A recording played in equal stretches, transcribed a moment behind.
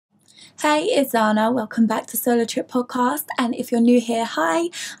Hey, it's Zana. Welcome back to Solo Trip Podcast. And if you're new here, hi,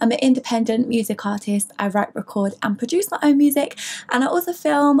 I'm an independent music artist. I write, record, and produce my own music. And I also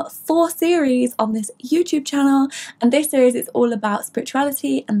film 4 series on this YouTube channel. And this series is all about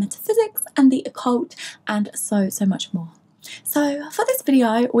spirituality and metaphysics and the occult and so much more. So for this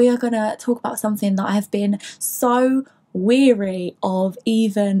video, we are going to talk about something that I have been so weary of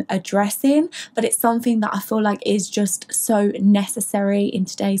even addressing, but it's something that I feel like is just so necessary in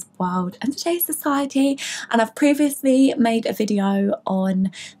today's world and today's society. And I've previously made a video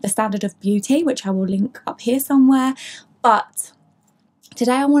on the standard of beauty, which I will link up here somewhere, but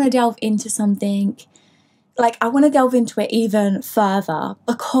today I want to delve into something, I want to delve into it even further,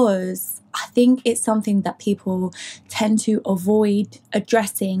 because I think it's something that people tend to avoid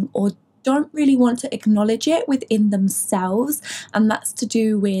addressing or don't really want to acknowledge it within themselves, and that's to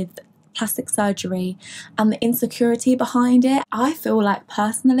do with plastic surgery and the insecurity behind it. I feel like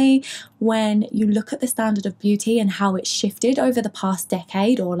personally, when you look at the standard of beauty and how it's shifted over the past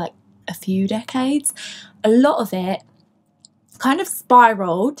decade or like a few decades, a lot of it kind of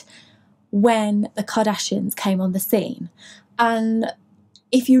spiraled when the Kardashians came on the scene. And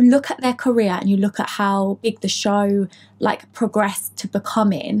if you look at their career and you look at how big the show progressed to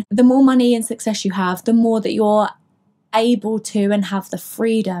becoming, the more money and success you have, the more that you're able to and have the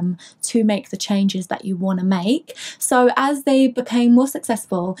freedom to make the changes that you want to make. So as they became more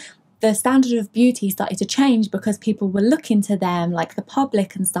successful, the standard of beauty started to change because people were looking to them, like the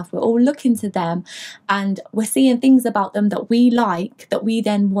public and stuff, we're all looking to them, and we're seeing things about them that we like, that we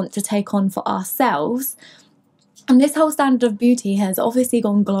then want to take on for ourselves. And this whole standard of beauty has obviously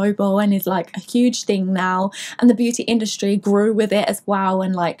gone global and is like a huge thing now. And the beauty industry grew with it as well.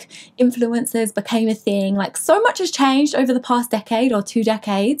 And influencers became a thing. So much has changed over the past decade or 2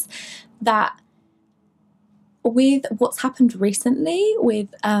 decades that with what's happened recently with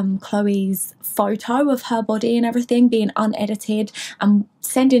Chloe's photo of her body and everything being unedited and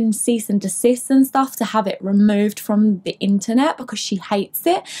sending cease and desist and stuff to have it removed from the internet because she hates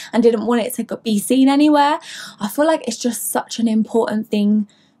it and didn't want it to be seen anywhere, I feel like it's just such an important thing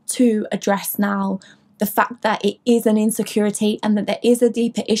to address now. The fact that it is an insecurity and that there is a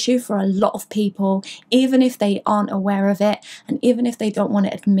deeper issue for a lot of people, even if they aren't aware of it and even if they don't want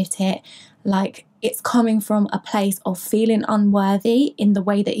to admit it. It's coming from a place of feeling unworthy in the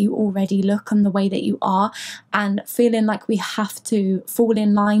way that you already look and the way that you are, and feeling like we have to fall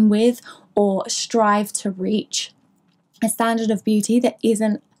in line with or strive to reach a standard of beauty that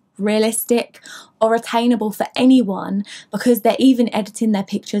isn't realistic or attainable for anyone, because they're even editing their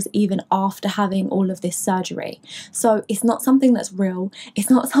pictures even after having all of this surgery. So it's not something that's real.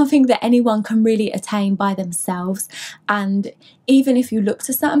 It's not something that anyone can really attain by themselves. And even if you look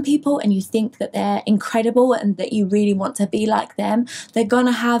to certain people and you think that they're incredible and that you really want to be like them, they're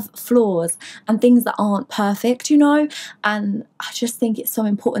gonna have flaws and things that aren't perfect, And I just think it's so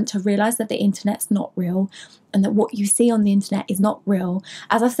important to realize that the internet's not real and that what you see on the internet is not real.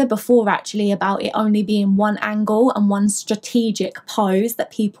 As I've said before, actually, about it only being one angle and one strategic pose that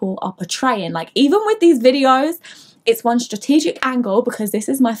people are portraying. Even with these videos, it's one strategic angle because this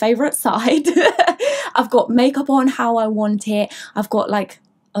is my favorite side. I've got makeup on how I want it. I've got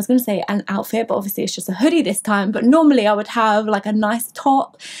I was going to say an outfit, but obviously it's just a hoodie this time. But normally I would have a nice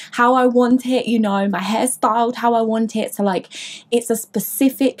top, how I want it, my hair styled how I want it. So it's a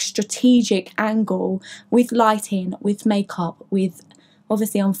specific strategic angle with lighting, with makeup, with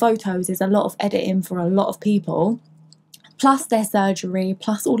obviously on photos is a lot of editing for a lot of people, plus their surgery,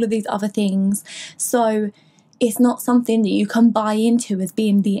 plus all of these other things. So it's not something that you can buy into as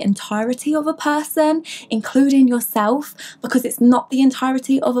being the entirety of a person, including yourself, because it's not the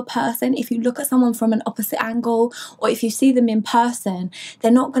entirety of a person. If you look at someone from an opposite angle or if you see them in person, they're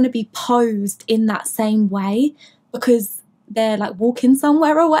not going to be posed in that same way because they're walking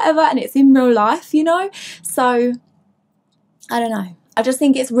somewhere or whatever and it's in real life, So I don't know. I just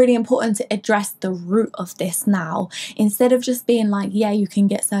think it's really important to address the root of this now, instead of just being yeah, you can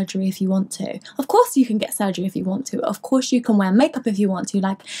get surgery if you want to. Of course you can get surgery if you want to. Of course you can wear makeup if you want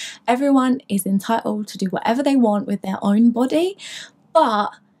to. Everyone is entitled to do whatever they want with their own body.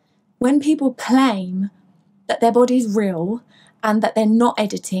 But when people claim that their body's real and that they're not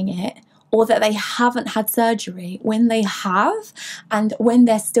editing it, or that they haven't had surgery when they have, and when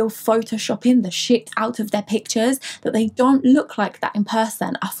they're still photoshopping the shit out of their pictures, that they don't look like that in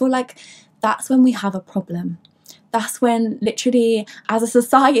person, I feel like that's when we have a problem. That's when literally as a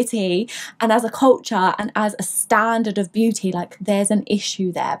society and as a culture and as a standard of beauty, there's an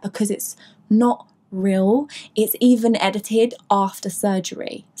issue there, because it's not real. It's even edited after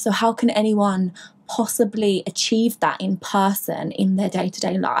surgery. So how can anyone possibly achieve that in person in their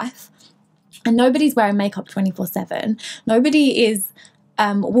day-to-day life? And nobody's wearing makeup 24/7. Nobody is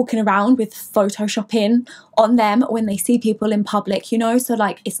walking around with photoshopping on them when they see people in public, you know. So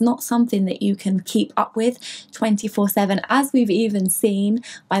like, it's not something that you can keep up with 24/7, as we've even seen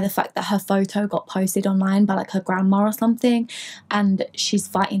by the fact that her photo got posted online by like her grandma or something, and she's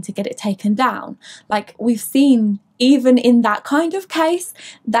fighting to get it taken down. Like, we've seen even in that kind of case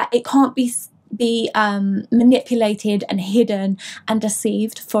that it can't be manipulated and hidden and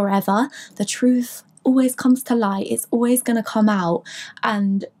deceived forever. The truth always comes to light. It's always going to come out.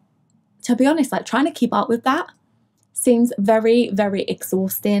 And to be honest, like, trying to keep up with that seems very, very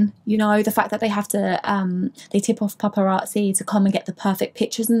exhausting. You know, the fact that they have to they tip off paparazzi to come and get the perfect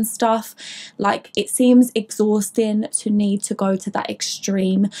pictures and stuff. Like, it seems exhausting to need to go to that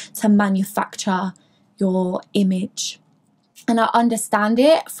extreme to manufacture your image. And I understand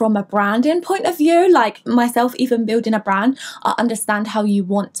it from a branding point of view, like myself even building a brand. I understand how you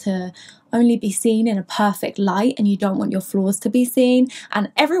want to only be seen in a perfect light and you don't want your flaws to be seen,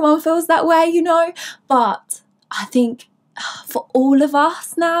 and everyone feels that way, you know. But I think for all of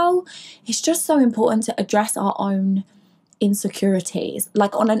us now, it's just so important to address our own insecurities,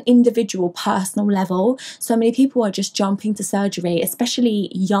 like on an individual personal level. So many people are just jumping to surgery,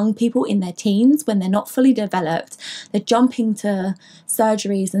 especially young people in their teens when they're not fully developed. They're jumping to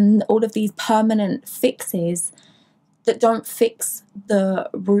surgeries and all of these permanent fixes that don't fix the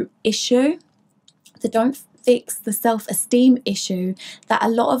root issue, that don't fix the self-esteem issue that a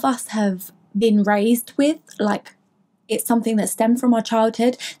lot of us have been raised with. Like, it's something that stemmed from our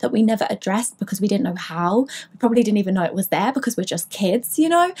childhood that we never addressed because we didn't know how. We probably didn't even know it was there because we're just kids, you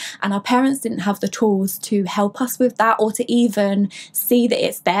know, and our parents didn't have the tools to help us with that, or to even see that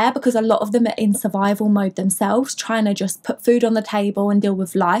it's there, because a lot of them are in survival mode themselves, trying to just put food on the table and deal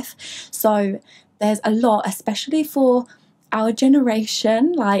with life. So there's a lot, especially for our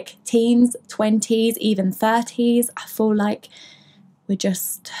generation, like teens, 20s, even 30s. I feel like we're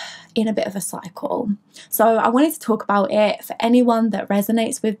just in a bit of a cycle. So I wanted to talk about it for anyone that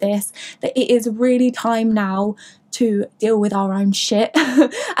resonates with this, that it is really time now to deal with our own shit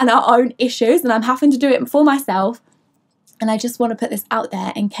and our own issues, and I'm having to do it for myself. And I just want to put this out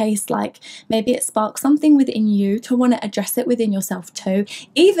there in case, like, maybe it sparks something within you to want to address it within yourself too.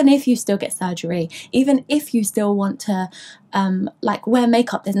 Even if you still get surgery, even if you still want to like wear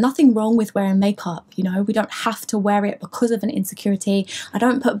makeup, there's nothing wrong with wearing makeup, you know. We don't have to wear it because of an insecurity. I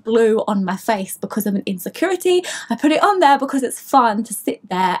don't put blue on my face because of an insecurity. I put it on there because it's fun to sit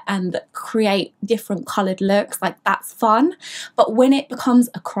there and create different coloured looks. Like, that's fun. But when it becomes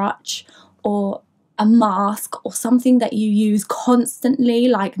a crutch or a mask or something that you use constantly,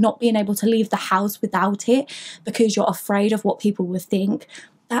 like not being able to leave the house without it because you're afraid of what people will think,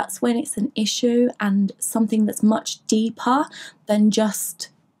 that's when it's an issue, and something that's much deeper than just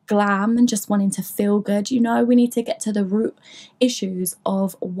glam and just wanting to feel good. You know, we need to get to the root issues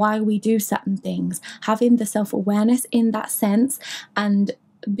of why we do certain things, having the self-awareness in that sense, and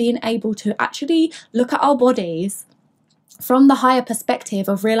being able to actually look at our bodies from the higher perspective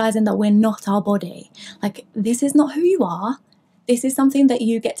of realizing that we're not our body. Like, this is not who you are. This is something that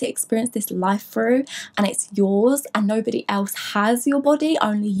you get to experience this life through, and it's yours, and nobody else has your body,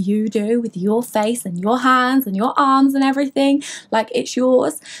 only you do, with your face and your hands and your arms and everything. Like, it's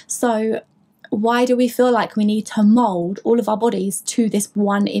yours. So why do we feel like we need to mold all of our bodies to this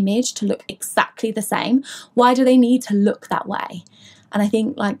one image to look exactly the same? Why do they need to look that way? And I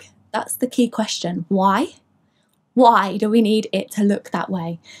think, like, that's the key question. Why? Why do we need it to look that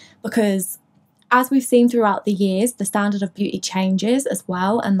way? Because as we've seen throughout the years, the standard of beauty changes as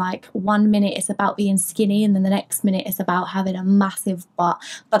well. And like, 1 minute it's about being skinny, and then the next minute it's about having a massive butt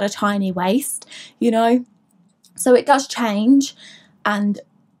but a tiny waist, you know? So it does change. And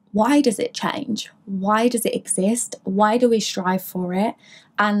why does it change? Why does it exist? Why do we strive for it?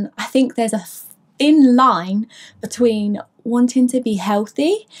 And I think there's a thin line between wanting to be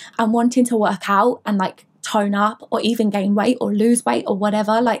healthy and wanting to work out and like tone up or even gain weight or lose weight or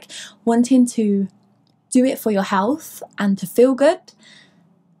whatever, like wanting to do it for your health and to feel good,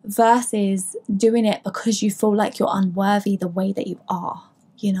 versus doing it because you feel like you're unworthy the way that you are,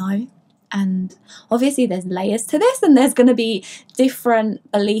 you know. And obviously there's layers to this, and there's going to be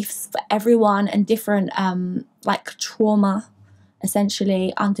different beliefs for everyone and different like trauma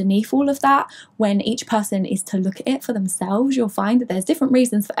essentially underneath all of that. When each person is to look at it for themselves, you'll find that there's different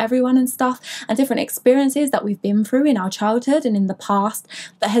reasons for everyone and stuff, and different experiences that we've been through in our childhood and in the past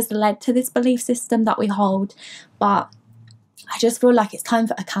that has led to this belief system that we hold. But I just feel like it's time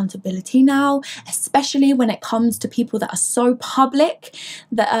for accountability now, especially when it comes to people that are so public,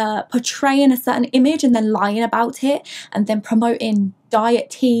 that are portraying a certain image and then lying about it, and then promoting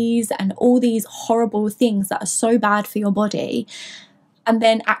diet teas and all these horrible things that are so bad for your body, and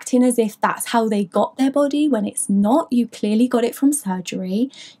then acting as if that's how they got their body when it's not. You clearly got it from surgery.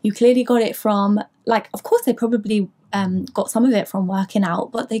 You clearly got it from, like, of course they probably got some of it from working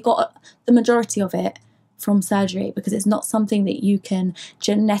out, but they got the majority of it from surgery, because it's not something that you can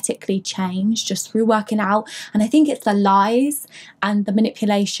genetically change just through working out. And I think it's the lies and the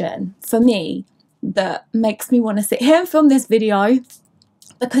manipulation, for me, that makes me want to sit here and film this video,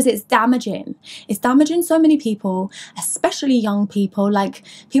 because it's damaging. It's damaging so many people, especially young people, like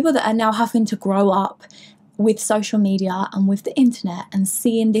people that are now having to grow up with social media and with the internet and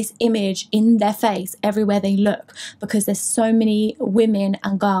seeing this image in their face everywhere they look, because there's so many women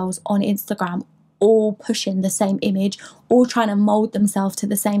and girls on Instagram all pushing the same image, all trying to mold themselves to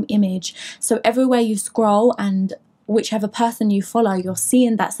the same image. So everywhere you scroll and whichever person you follow, you're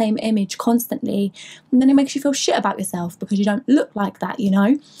seeing that same image constantly, and then it makes you feel shit about yourself because you don't look like that, you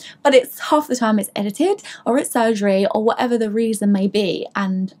know. But it's half the time it's edited, or it's surgery, or whatever the reason may be.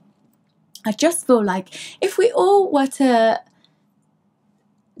 And I just feel like if we all were to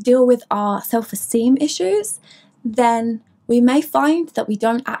deal with our self-esteem issues, then we may find that we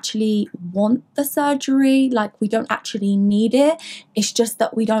don't actually want the surgery, like we don't actually need it. It's just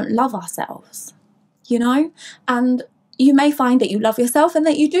that we don't love ourselves, you know. And you may find that you love yourself and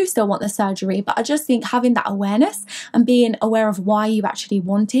that you do still want the surgery, but I just think having that awareness and being aware of why you actually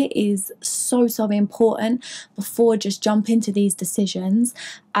want it is so important before just jump into these decisions.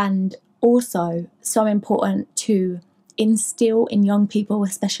 And also so important to instill in young people,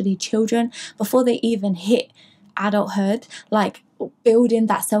 especially children, before they even hit adulthood, like building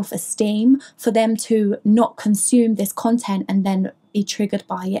that self-esteem for them to not consume this content and then be triggered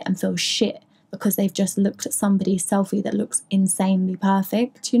by it and feel shit because they've just looked at somebody's selfie that looks insanely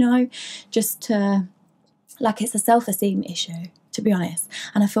perfect, you know. Just to, like, it's a self-esteem issue, to be honest,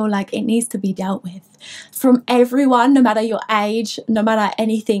 and I feel like it needs to be dealt with from everyone, no matter your age, no matter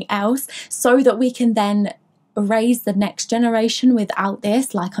anything else, so that we can then raise the next generation without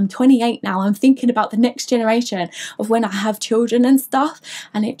this. Like, I'm 28 now, I'm thinking about the next generation of when I have children and stuff,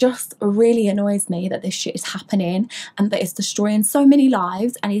 and it just really annoys me that this shit is happening and that it's destroying so many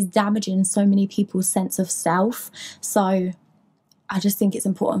lives and is damaging so many people's sense of self. So I just think it's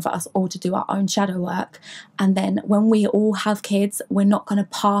important for us all to do our own shadow work, and then when we all have kids, we're not going to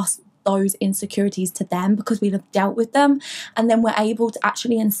pass those insecurities to them because we'll have dealt with them, and then we're able to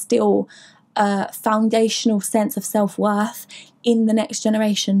actually instill a foundational sense of self-worth in the next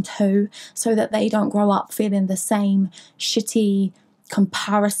generation too, so that they don't grow up feeling the same shitty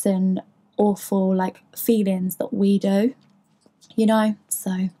comparison, awful like feelings that we do, you know.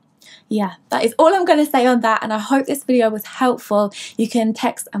 So yeah, that is all I'm going to say on that, and I hope this video was helpful. You can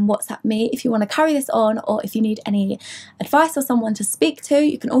text and WhatsApp me if you want to carry this on, or if you need any advice or someone to speak to.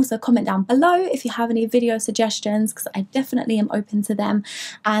 You can also comment down below if you have any video suggestions, because I definitely am open to them.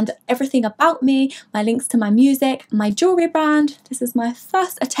 And everything about me, my links to my music, my jewellery brand, this is my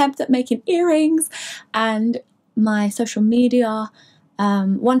first attempt at making earrings, and my social media,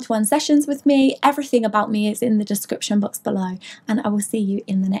 one-to-one sessions with me, everything about me is in the description box below, and I will see you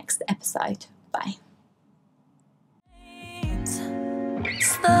in the next episode. Bye.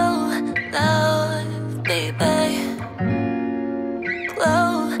 Slow love, baby.